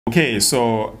Okay,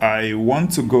 so I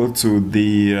want to go to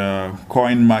the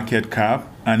coinmarketcap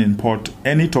and import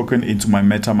any token into my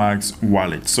metamask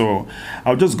wallet. So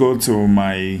I'll just go to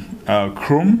my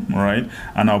Chrome, right,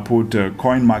 and I'll put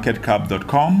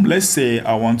coinmarketcap.com. Let's say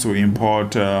I want to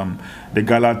import the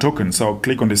Gala token, so I'll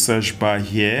click on the search bar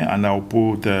here and I'll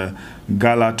put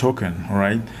Gala token,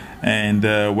 right? And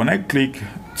when I click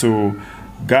to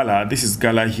Gala, this is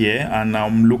Gala here, and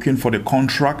I'm looking for the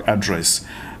contract address.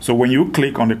 So when you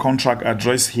click on the contract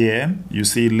address here, you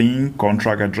see link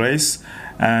contract address,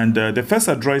 and the first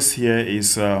address here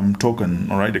is token.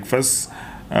 All right, the first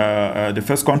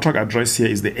contract address here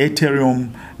is the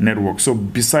Ethereum network. So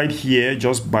beside here,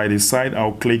 just by the side,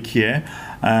 I'll click here,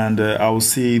 and I'll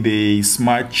see the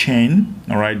smart chain.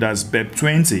 All right, that's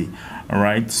BEP20. All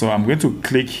right, so I'm going to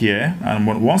click here, and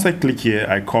once I click here,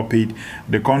 I copied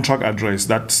the contract address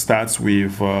that starts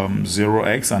with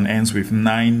 0x and ends with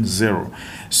 90.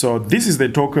 So this is the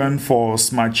token for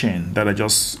smart chain that I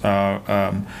just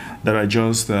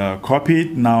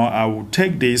copied. Now I will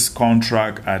take this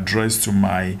contract address to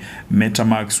my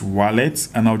metamask wallet,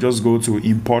 and I'll just go to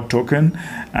import token,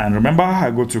 and remember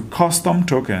I go to custom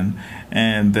token,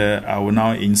 and I will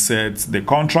now insert the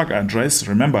contract address.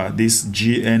 Remember this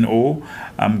GNO.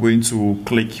 I'm going to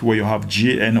click where you have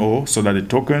GNO so that the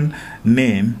token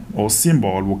name or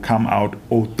symbol will come out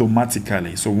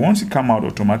automatically. So once it come out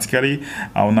automatically,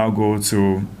 I'll now go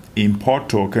to import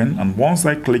token, and once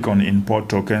I click on import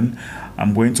token,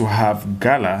 I'm going to have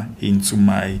Gala into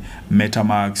my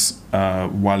metamask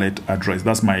wallet address.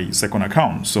 That's my second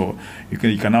account. So you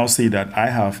can now see that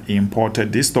I have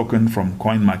imported this token from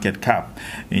coinmarketcap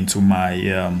into my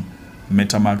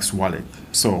metamask wallet.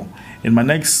 So in my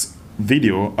next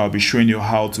video, I'll be showing you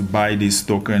how to buy this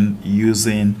token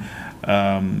using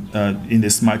in the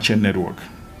smart chain network.